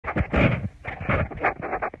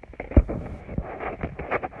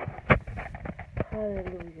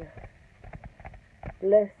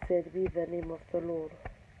Blessed be the name of the Lord.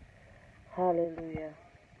 Hallelujah.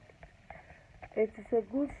 It is a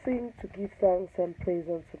good thing to give thanks and praise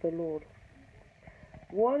unto the Lord.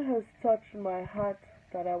 What has touched my heart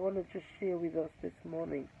that I want to just share with us this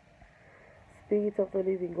morning? Spirit of the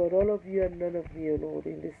living God, all of you and none of me, O Lord,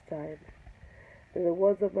 in this time. May the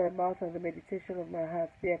words of my mouth and the meditation of my heart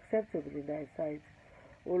be acceptable in thy sight,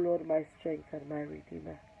 O Lord, my strength and my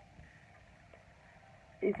redeemer.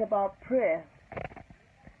 It's about prayer,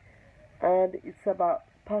 and it's about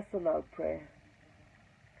personal prayer,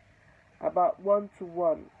 about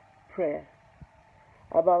one-to-one prayer,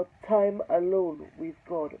 about time alone with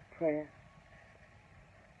God prayer.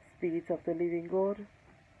 Spirit of the living God,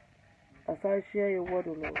 as I share your word,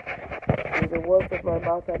 O Lord, may the words of my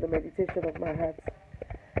mouth and the meditation of my heart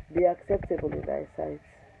be acceptable in thy sight,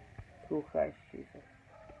 through Christ Jesus.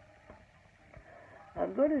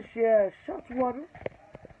 I'm going to share a short one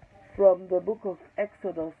from the book of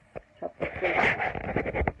Exodus, chapter 20,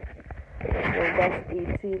 from verse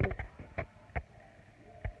 18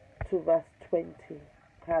 to verse 20.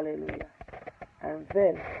 Hallelujah. And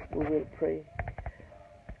then we will pray.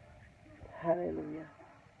 Hallelujah.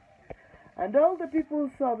 And all the people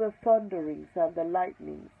saw the thunderings and the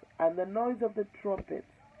lightnings and the noise of the trumpets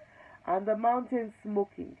and the mountain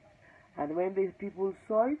smoking. And when the people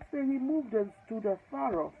saw it, they removed and stood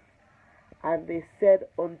afar off. And they said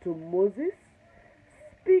unto Moses,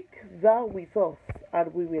 Speak thou with us,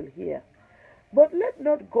 and we will hear. But let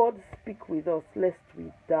not God speak with us, lest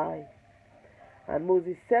we die. And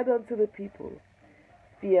Moses said unto the people,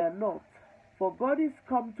 Fear not, for God is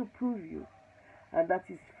come to prove you, and that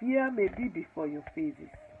his fear may be before your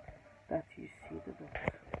faces, that you see the Lord.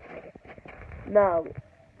 Now,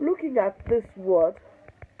 looking at this word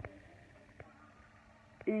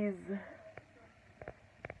is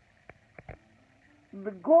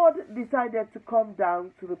the God decided to come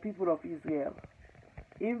down to the people of Israel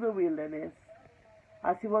in the wilderness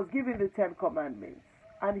as he was giving the 10 Commandments,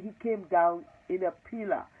 and he came down in a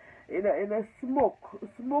pillar, in a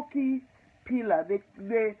smoky pillar,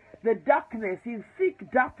 the darkness, in thick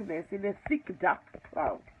darkness, in a thick dark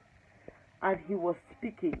cloud, and he was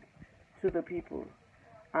speaking to the people,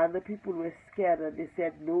 and the people were scared, and they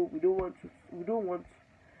said, No, we don't want to.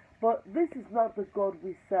 But this is not the God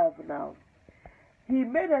we serve now. He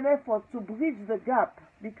made an effort to bridge the gap,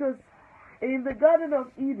 because in the Garden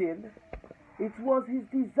of Eden, it was his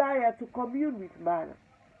desire to commune with man.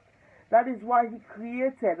 That is why he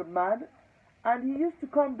created man, and he used to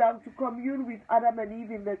come down to commune with Adam and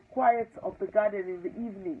Eve in the quiet of the garden in the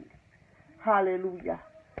evening. Hallelujah.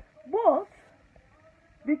 But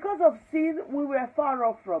because of sin, we were far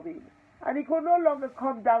off from him, and he could no longer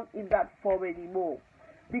come down in that form anymore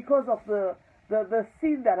because of the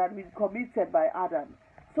sin that had been committed by Adam.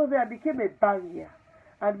 So there became a barrier,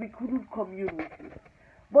 and we couldn't commune with him.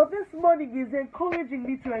 But this morning is encouraging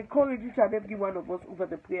me to encourage each and every one of us over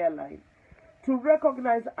the prayer line to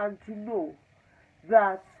recognize and to know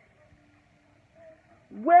that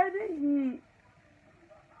when he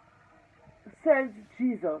sent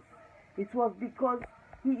Jesus, it was because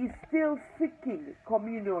he is still seeking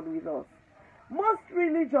communion with us. Most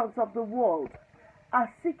religions of the world are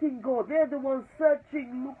seeking God. They're the ones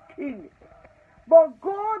searching, looking. But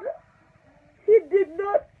God, he did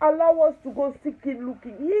not allow us to go seeking,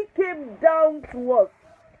 looking. He came down to us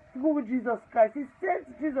through Jesus Christ. He sent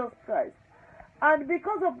Jesus Christ. And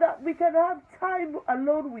because of that, we can have time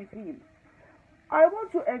alone with him. I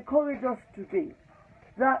want to encourage us today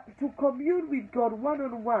that to commune with God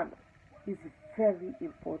one-on-one is very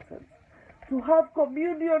important. To have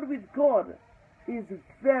communion with God is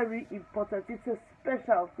very important. It's a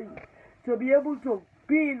special thing to be able to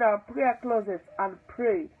be in our prayer closet and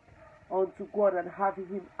pray unto God and have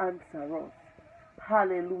him answer us.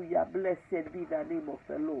 Hallelujah. Blessed be the name of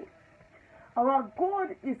the Lord. Our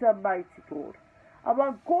God is a mighty God.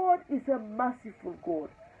 Our God is a merciful God.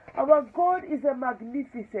 Our God is a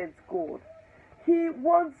magnificent God. He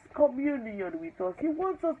wants communion with us. He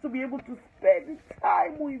wants us to be able to spend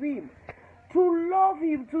time with him, to love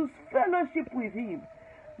him, to fellowship with him.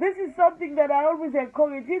 This is something that I always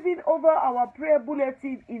encourage, even over our prayer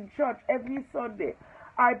bulletin in church every Sunday.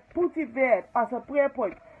 I put it there as a prayer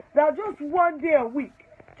point, that just one day a week,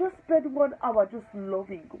 just spend 1 hour just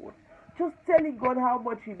loving God, just telling God how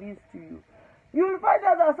much he means to you. You will find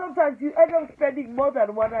out that sometimes you end up spending more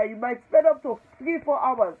than 1 hour. You might spend up to 3-4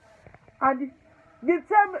 hours. And the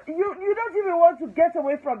time you don't even want to get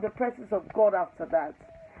away from the presence of God after that.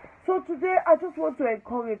 So today I just want to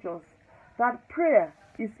encourage us that prayer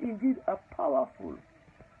is indeed a powerful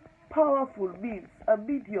means, a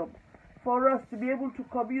medium for us to be able to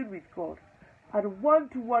commune with God. And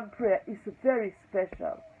one-to-one prayer is very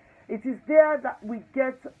special. It is there that we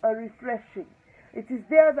get a refreshing. It is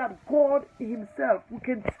there that God himself, we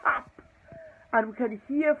can tap and we can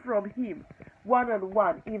hear from him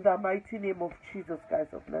one-on-one in the mighty name of Jesus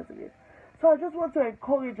Christ of Nazareth. So I just want to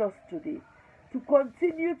encourage us today to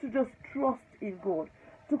continue to just trust in God,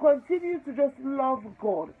 to continue to just love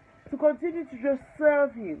God, to continue to just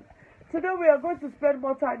serve him. Today we are going to spend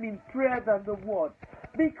more time in prayer than the word,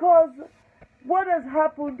 because what has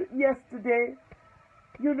happened yesterday,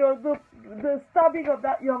 you know, the stabbing of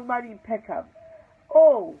that young man in Peckham.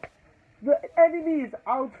 Oh, the enemy is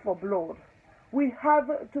out for blood. We have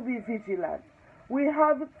to be vigilant. We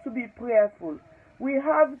have to be prayerful. We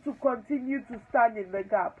have to continue to stand in the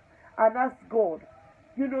gap and ask God,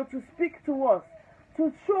 you know, to speak to us,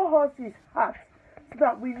 to show us his heart, so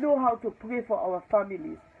that we know how to pray for our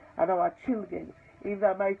families and our children in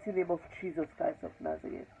the mighty name of Jesus Christ of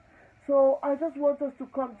Nazareth. So I just want us to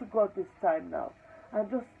come to God this time now and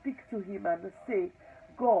just speak to him and say,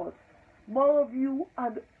 God, more of you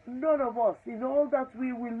and none of us in all that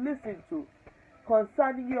we will listen to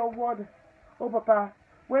concerning your word. Oh Papa,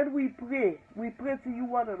 when we pray to you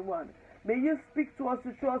one-on-one. May you speak to us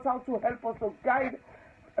to show us how to help us to guide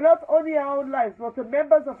not only our own lives, but the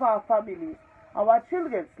members of our families, our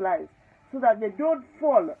children's lives, so that they don't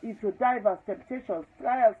fall into diverse temptations,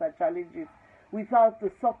 trials, and challenges without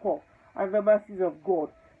the succor and the mercies of God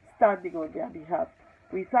standing on their behalf.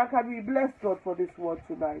 We thank and we bless God for this word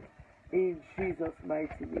tonight. In Jesus'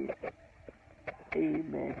 mighty name.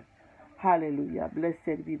 Amen. Hallelujah.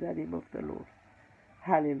 Blessed be the name of the Lord.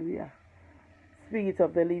 Hallelujah. Spirit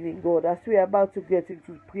of the living God, as we are about to get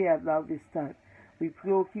into prayer now this time, we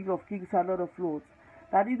pray, O King of Kings and Lord of Lords,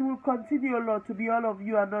 that it will continue, Lord, to be all of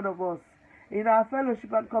you and none of us in our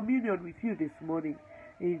fellowship and communion with you this morning.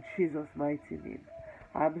 In Jesus' mighty name.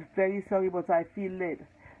 I'm very sorry, but I feel led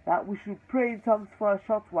that we should pray in tongues for a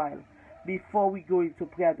short while before we go into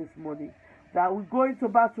prayer this morning. That we go into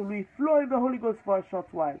battle, we flow in the Holy Ghost for a short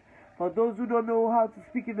while. For those who don't know how to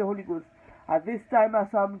speak in the Holy Ghost, at this time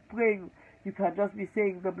as I'm praying, you can just be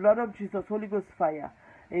saying, the blood of Jesus, Holy Ghost fire,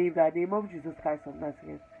 in the name of Jesus Christ of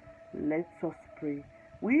Nazareth. Let us pray.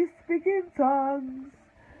 We speak in tongues.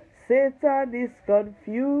 Satan is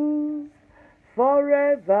confused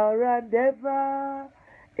forever and ever.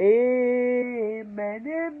 Amen,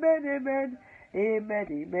 amen, amen, amen,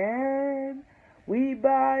 amen. We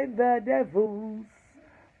bind the devils.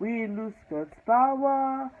 We lose God's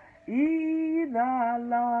power in our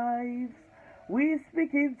lives. We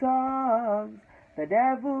speak in tongues. The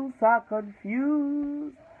devils are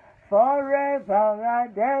confused forever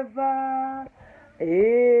and ever.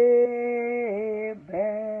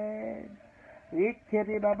 Amen.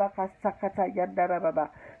 Rikiri baba kasakata yandara baba.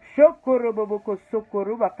 Shokoro boboko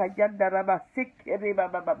sokoro baka yandara baba. Sikiri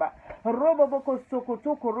baba baba. Robo boko soko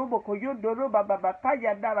toko robo ko yondoro baba baka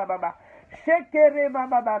yandara baba. Shekere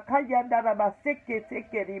baba baka yandara baba.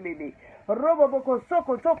 Sikiri bibi. Robo boko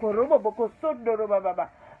soko toko robo boko sondoro baba.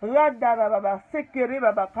 Randara baba. Sikiri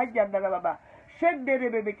baba kayandara baba. Shendere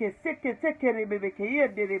bebeke seke tekere bebeke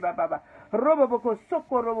yendere baba. Robo boko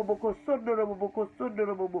soko robo boko sondo robo boko sondo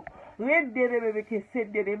robo bo. Rendere bebeke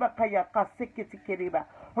sendere makaya kaseke tekere ba.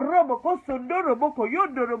 Robo ko sondo robo ko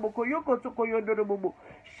yondo robo ko yoko soko yondo robo bo.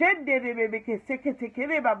 Shendere bebeke seke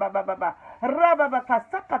tekere baba baba. Raba baka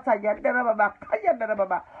sakata yandara baba kayandara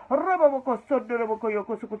baba. Robo boko sondo robo ko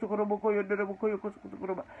yoko soko soko robo ko yondo robo ko yoko soko soko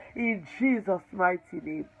robo. In Jesus' mighty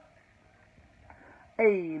name.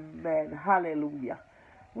 Amen. Hallelujah.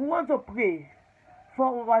 We want to pray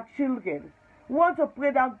for our children. We want to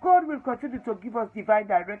pray that God will continue to give us divine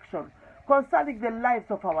direction concerning the lives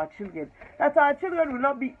of our children. That our children will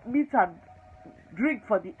not be meat and drink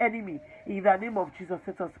for the enemy. In the name of Jesus,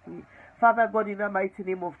 let us pray. Father God, in the mighty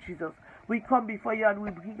name of Jesus, we come before you and we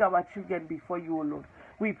bring our children before you, O Lord.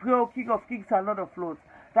 We pray, O King of Kings and Lord of Lords,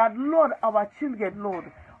 that, Lord, our children,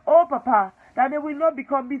 Lord, oh, Papa, that they will not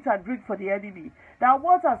become meat and drink for the enemy. That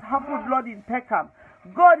what has happened, Lord, in Peckham,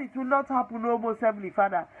 God, it will not happen, almost, Heavenly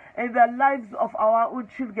Father, in the lives of our own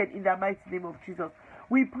children, in the mighty name of Jesus.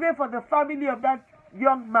 We pray for the family of that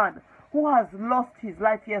young man who has lost his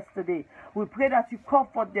life yesterday. We pray that you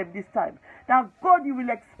comfort them this time. That, God, you will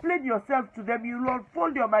explain yourself to them. You will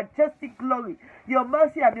unfold your majestic glory, your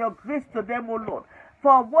mercy and your grace to them, O Lord,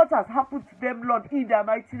 for what has happened to them, Lord, in the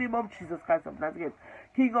mighty name of Jesus Christ of Nazareth.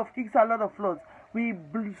 King of Kings and Lord of Lords, we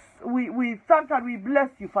thank and we bless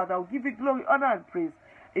you, Father. We give you glory, honor, and praise.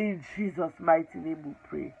 In Jesus' mighty name we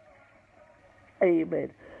pray.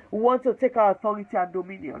 Amen. We want to take our authority and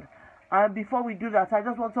dominion And before we do that, I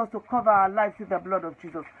just want us to cover our lives with the blood of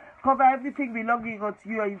Jesus. Cover everything belonging unto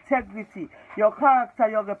you, your integrity, your character,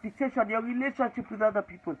 your reputation, your relationship with other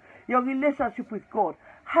people, your relationship with God.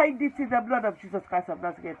 Hide it in the blood of Jesus Christ of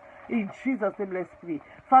Nazareth. In Jesus' name, let's pray.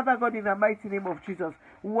 Father God, in the mighty name of Jesus,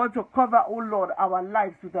 we want to cover, oh Lord, our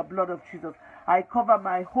lives with the blood of Jesus. I cover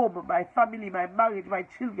my home, my family, my marriage, my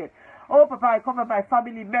children. Oh, Papa, I cover my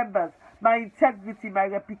family members, my integrity, my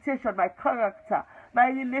reputation, my character, my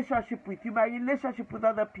relationship with you, my relationship with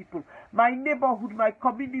other people, my neighborhood, my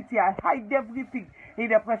community. I hide everything in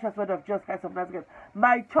the precious word of Jesus Christ of Nazareth.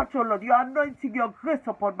 My church, oh Lord, your anointing, your grace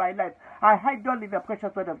upon my life. I hide all in the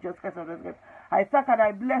precious word of Jesus Christ of Nazareth. I thank and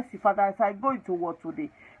I bless you, Father, as I go into war today,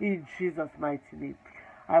 in Jesus' mighty name.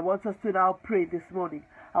 I want us to now pray this morning.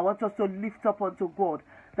 I want us to lift up unto God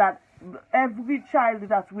that every child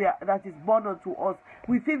that is born unto us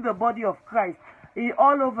within the body of Christ,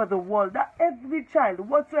 all over the world, that every child,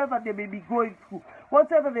 whatsoever they may be going through,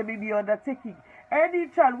 whatever they may be undertaking, any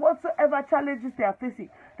child, whatsoever challenges they are facing,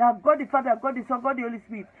 that God the Father, God the Son, God the Holy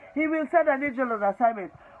Spirit, He will send an angel on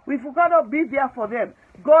assignment. If we cannot be there for them,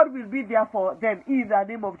 God will be there for them in the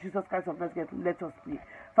name of Jesus Christ of Nazareth. Let us pray.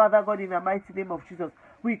 Father God, in the mighty name of Jesus,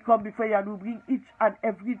 we come before you and we bring each and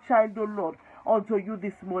every child, O Lord, unto you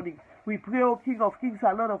this morning. We pray, O King of Kings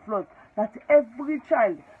and Lord of Lords, that every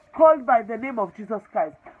child called by the name of Jesus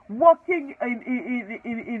Christ, walking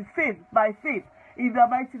in faith, by faith, in the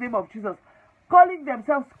mighty name of Jesus, calling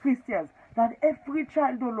themselves Christians, that every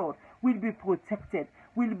child, O Lord, will be protected,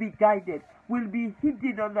 will be guided, will be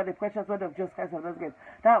hidden under the precious word of Jesus Christ of Nazareth.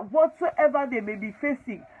 That whatsoever they may be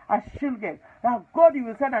facing as children, that God, you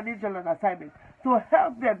will send an angel on assignment to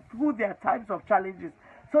help them through their times of challenges,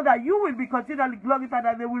 so that you will be continually glorified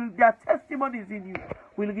and their testimonies in you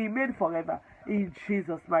will remain forever. In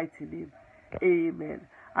Jesus' mighty name. Amen.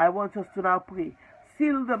 I want us to now pray.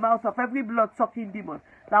 Seal the mouth of every blood-sucking demon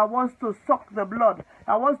that wants to suck the blood,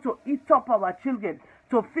 that wants to eat up our children,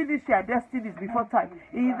 to finish their destinies before time.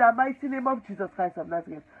 In the mighty name of Jesus Christ of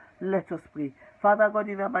Nazareth, let us pray. Father God,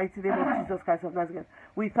 in the mighty name of Jesus Christ of Nazareth,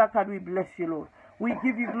 we thank and we bless you, Lord. We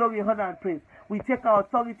give you glory, honor, and praise. We take our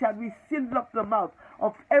authority and we seal up the mouth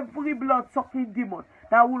of every blood-sucking demon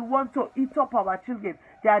that will want to eat up our children,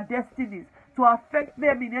 their destinies, to affect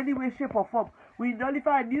them in any way, shape, or form. We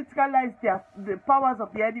nullify and neutralize the powers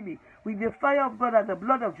of the enemy with the fire of God and the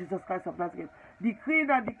blood of Jesus Christ of Nazareth, decreeing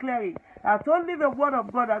and declaring that only the word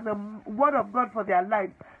of God and the word of God for their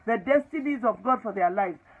lives, the destinies of God for their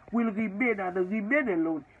lives, will remain and remain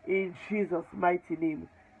alone. In Jesus' mighty name,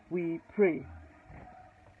 we pray.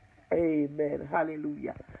 Amen.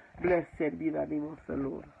 Hallelujah. Blessed be the name of the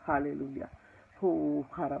Lord. Hallelujah. Oh,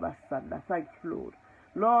 Karabasanda. Thank you, Lord.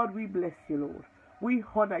 Lord, we bless you, Lord. We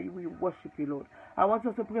honor you. We worship you, Lord. I want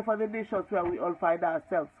us to pray for the nations where we all find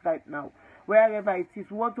ourselves right now. Wherever it is,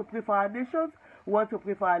 we want to pray for our nations. We want to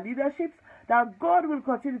pray for our leaderships. That God will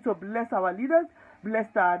continue to bless our leaders, bless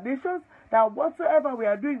our nations. That whatsoever we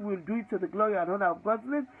are doing, we'll do it to the glory and honor of God's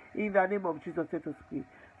name. In the name of Jesus, let us pray.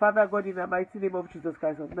 Father God, in the mighty name of Jesus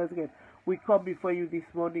Christ of Nazareth, we come before you this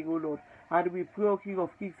morning, O Lord, and we pray, O King of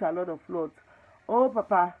Kings and Lord of Lords. Oh,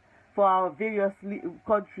 Papa, for our various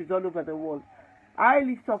countries all over the world. I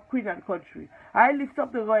lift up Queen and country. I lift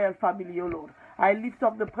up the royal family, O Lord. I lift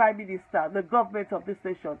up the Prime Minister, the government of this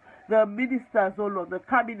nation, the ministers, O Lord, the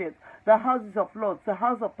cabinet, the houses of lords, the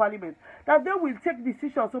house of parliament, that they will take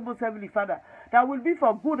decisions, almost Heavenly Father, that will be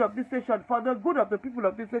for good of this nation, for the good of the people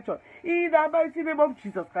of this nation, in the mighty name of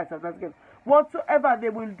Jesus Christ of Nazareth. Whatsoever they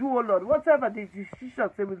will do, O Lord, whatever the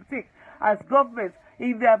decisions they will take as governments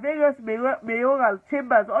in their various mayoral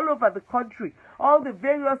chambers all over the country, all the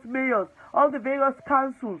various mayors, all the various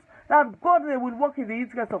councils, that God, they will work in the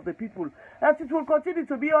interest of the people, that it will continue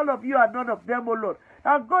to be all of you and none of them, O Lord.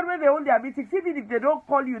 That God, when they hold their meetings, even if they don't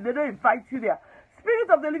call you, they don't invite you there, Spirit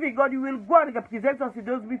of the living God, you will go and represent us in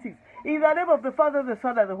those meetings. In the name of the Father, the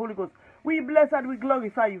Son, and the Holy Ghost, we bless and we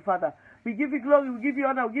glorify you, Father. We give you glory, we give you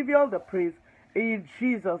honor, we give you all the praise. In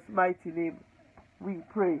Jesus' mighty name, we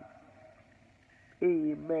pray.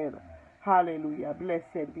 Amen. Hallelujah.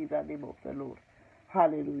 Blessed be the name of the Lord.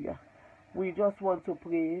 Hallelujah. We just want to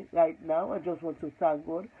pray right now. I just want to thank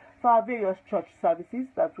God for our various church services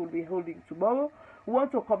that we'll be holding tomorrow. We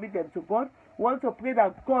want to commit them to God. We want to pray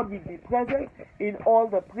that God will be present in all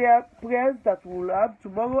the prayers that we'll have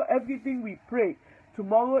tomorrow. Everything we pray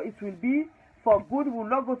tomorrow, it will be for good. We will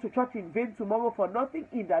not go to church in vain tomorrow for nothing,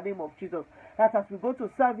 in the name of Jesus. That as we go to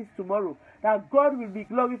service tomorrow, that God will be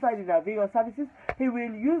glorified in our various services. He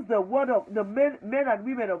will use the word of the men and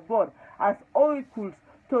women of God as oracles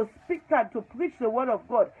to speak and to preach the word of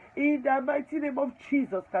God in the mighty name of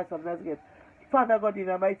Jesus Christ of Nazareth. Father God, in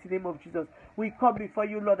the mighty name of Jesus, we come before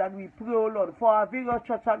you, Lord, and we pray, oh Lord, for our various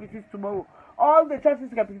church services tomorrow. All the churches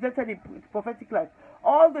represented in prophetic life,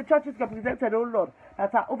 all the churches represented, oh Lord,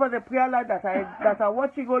 that are over the prayer line, that are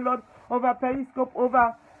watching, oh Lord, over Periscope,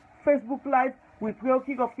 over Facebook Live. We pray, O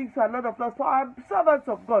King of Kings and Lord of Lords, for our servants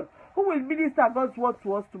of God who will minister God's word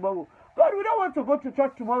to us tomorrow. God, we don't want to go to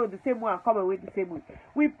church tomorrow the same way and come away the same way.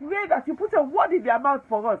 We pray that you put a word in their mouth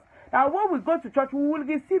for us, that when we go to church, we will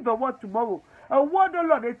receive a word tomorrow. A word, oh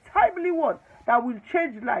Lord, a timely word that will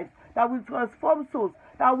change lives, that will transform souls,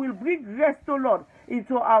 that will bring rest, oh Lord,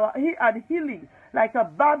 into our and healing like a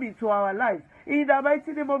balm into our lives. In the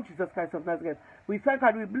mighty name of Jesus Christ of Nazareth, we thank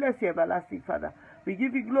and we bless you, everlasting Father. We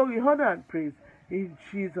give you glory, honor, and praise. In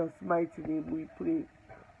Jesus' mighty name we pray.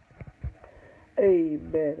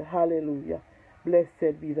 Amen. Hallelujah.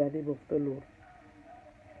 Blessed be the name of the Lord.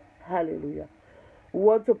 Hallelujah. We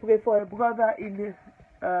want to pray for a brother in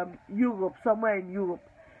Europe, somewhere in Europe.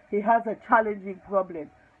 He has a challenging problem.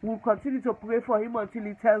 We'll continue to pray for him until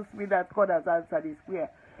he tells me that God has answered his prayer.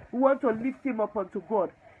 We want to lift him up unto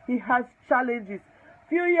God. He has challenges.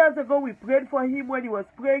 Few years ago, we prayed for him when he was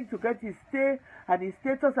praying to get his stay and his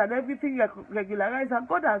status and everything regularized, and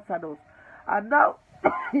God answered us. And now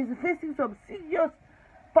he's facing some serious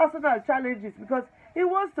personal challenges because he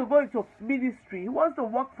wants to go into ministry. He wants to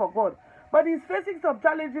work for God. But he's facing some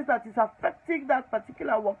challenges that is affecting that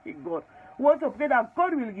particular work in God. We want to pray that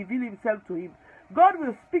God will reveal himself to him. God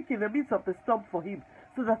will speak in the midst of the storm for him,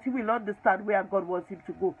 so that he will understand where God wants him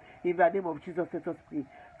to go. In the name of Jesus, let us pray.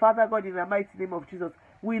 Father God, in the mighty name of Jesus,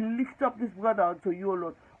 we lift up this brother unto you, O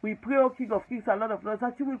Lord. We pray, O King of Kings and Lord of Lords,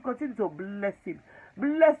 that you will continue to bless him.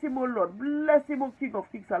 Bless him, O Lord. Bless him, O King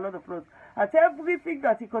of Kings and Lord of Lords. At everything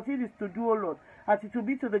that he continues to do, O Lord, that it will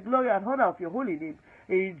be to the glory and honor of your holy name.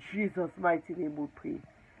 In Jesus' mighty name we pray.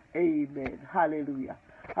 Amen. Hallelujah.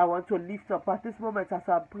 I want to lift up at this moment as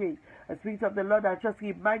I pray. The Spirit of the Lord has just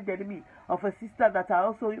reminded me of a sister that I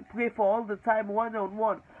also pray for all the time,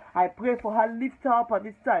 one-on-one. I pray for her, lift her up at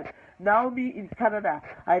this time. Naomi in Canada.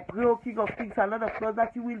 I pray, O King of Kings and Lord of Lords,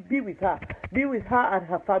 that you will be with her. Be with her and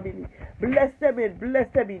her family. Bless them and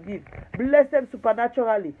bless them indeed. Bless them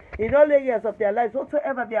supernaturally in all areas of their lives,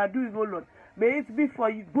 whatsoever they are doing, O Lord. May it be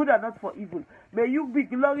for good and not for evil. May you be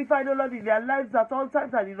glorified, O Lord, in their lives at all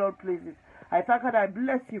times and in all places. I thank and I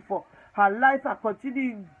bless you for her life, her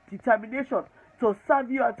continuing determination to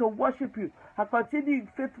serve you and to worship you, her continuing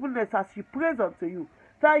faithfulness as she prays unto you.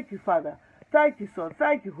 Thank you, Father. Thank you, Son.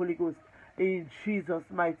 Thank you, Holy Ghost. In Jesus'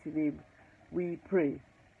 mighty name we pray.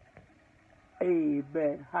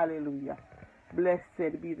 Amen. Hallelujah.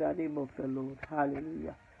 Blessed be the name of the Lord.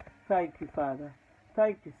 Hallelujah. Thank you, Father.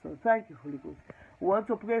 Thank you, Son. Thank you, Holy Ghost. We want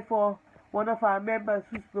to pray for one of our members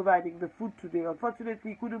who's providing the food today.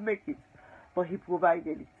 Unfortunately, he couldn't make it, but he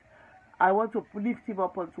provided it. I want to lift him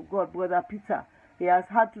up unto God, Brother Peter. He has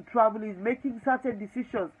had to travel. He's making certain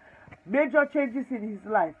decisions, major changes in his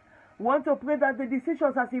life. We want to pray that the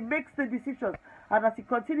decisions, as he makes the decisions, and as he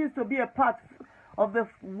continues to be a part of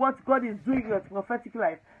what God is doing in his prophetic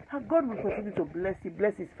life, that God will continue to bless him,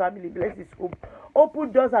 bless his family, bless his home,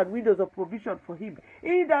 open doors and windows of provision for him.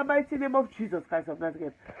 In the mighty name of Jesus Christ of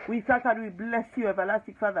Nazareth, we thank and we bless you,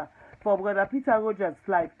 everlasting Father, for Brother Peter Rogers'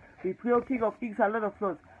 life. We pray, O King of Kings and Lord of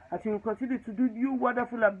Lords, that you will continue to do new,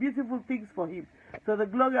 wonderful, and beautiful things for him, to the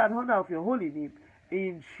glory and honor of your holy name.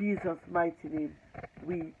 In Jesus' mighty name,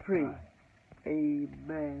 we pray.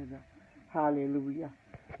 Amen. Hallelujah.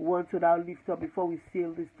 We want to now lift up, before we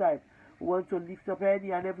seal this time, we want to lift up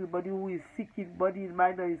any and everybody who is sick in body, in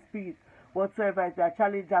mind, or in spirit, whatsoever is their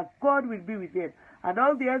challenge, that God will be with them. And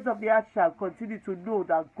all the ends of the earth shall continue to know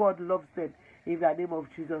that God loves them, in the name of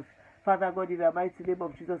Jesus. Father God, in the mighty name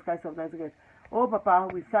of Jesus Christ of Nazareth, oh Papa,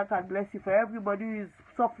 we thank and bless you for everybody who is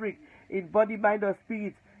suffering in body, mind, or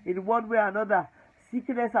spirit, in one way or another.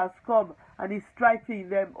 Sickness has come and is striking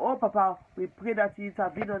them. Oh Papa, we pray that you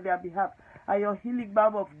intervene on their behalf, and your healing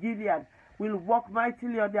balm of Gilead will work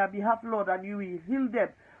mightily on their behalf, Lord, and you will heal them.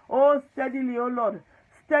 Oh, steadily, oh Lord,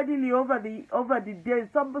 steadily over the days.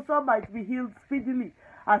 Some might be healed speedily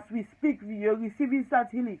as we speak. You receive instant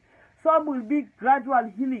healing. Some will be gradual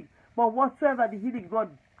healing, but whatsoever the healing, God,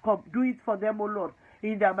 come do it for them, oh Lord,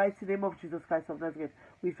 in the mighty name of Jesus Christ of Nazareth.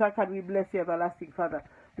 We thank and we bless you, everlasting Father.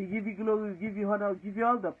 We give you glory, we give you honor, we give you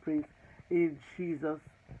all the praise. In Jesus'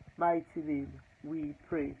 mighty name we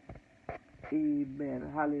pray.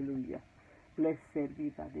 Amen. Hallelujah. Blessed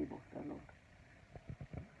be the name of the Lord.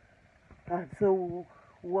 And so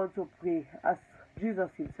we want to pray as Jesus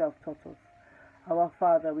himself taught us. Our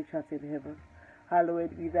Father which art in heaven,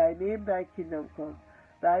 hallowed be thy name, thy kingdom come.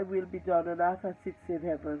 Thy will be done on earth as it is in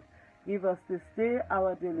heaven. Give us this day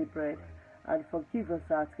our daily bread, and forgive us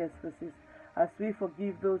our trespasses, as we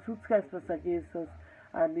forgive those who trespass against us.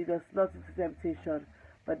 And lead us not into temptation,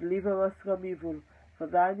 but deliver us from evil. For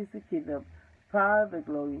thine is the kingdom, power, and the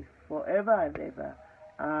glory, forever and ever.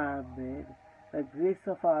 Amen. The grace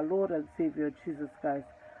of our Lord and Savior Jesus Christ,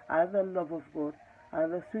 and the love of God,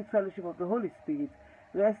 and the sweet fellowship of the Holy Spirit,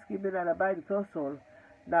 rest, remain, and abide with us all,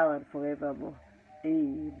 now and forevermore.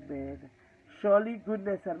 Amen. Surely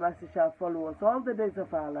goodness and mercy shall follow us all the days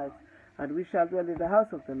of our lives, and we shall dwell in the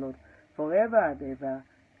house of the Lord forever and ever.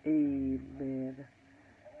 Amen.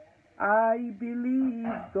 I believe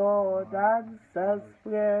God answers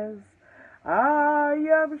prayers. I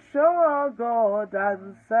am sure God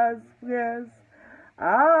answers prayers.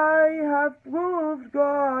 I have proved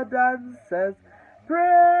God answers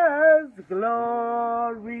prayers.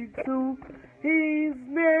 Glory to His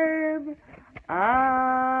name.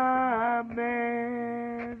 Amen.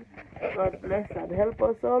 God bless and help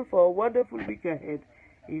us all for a wonderful week ahead.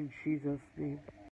 In Jesus' name.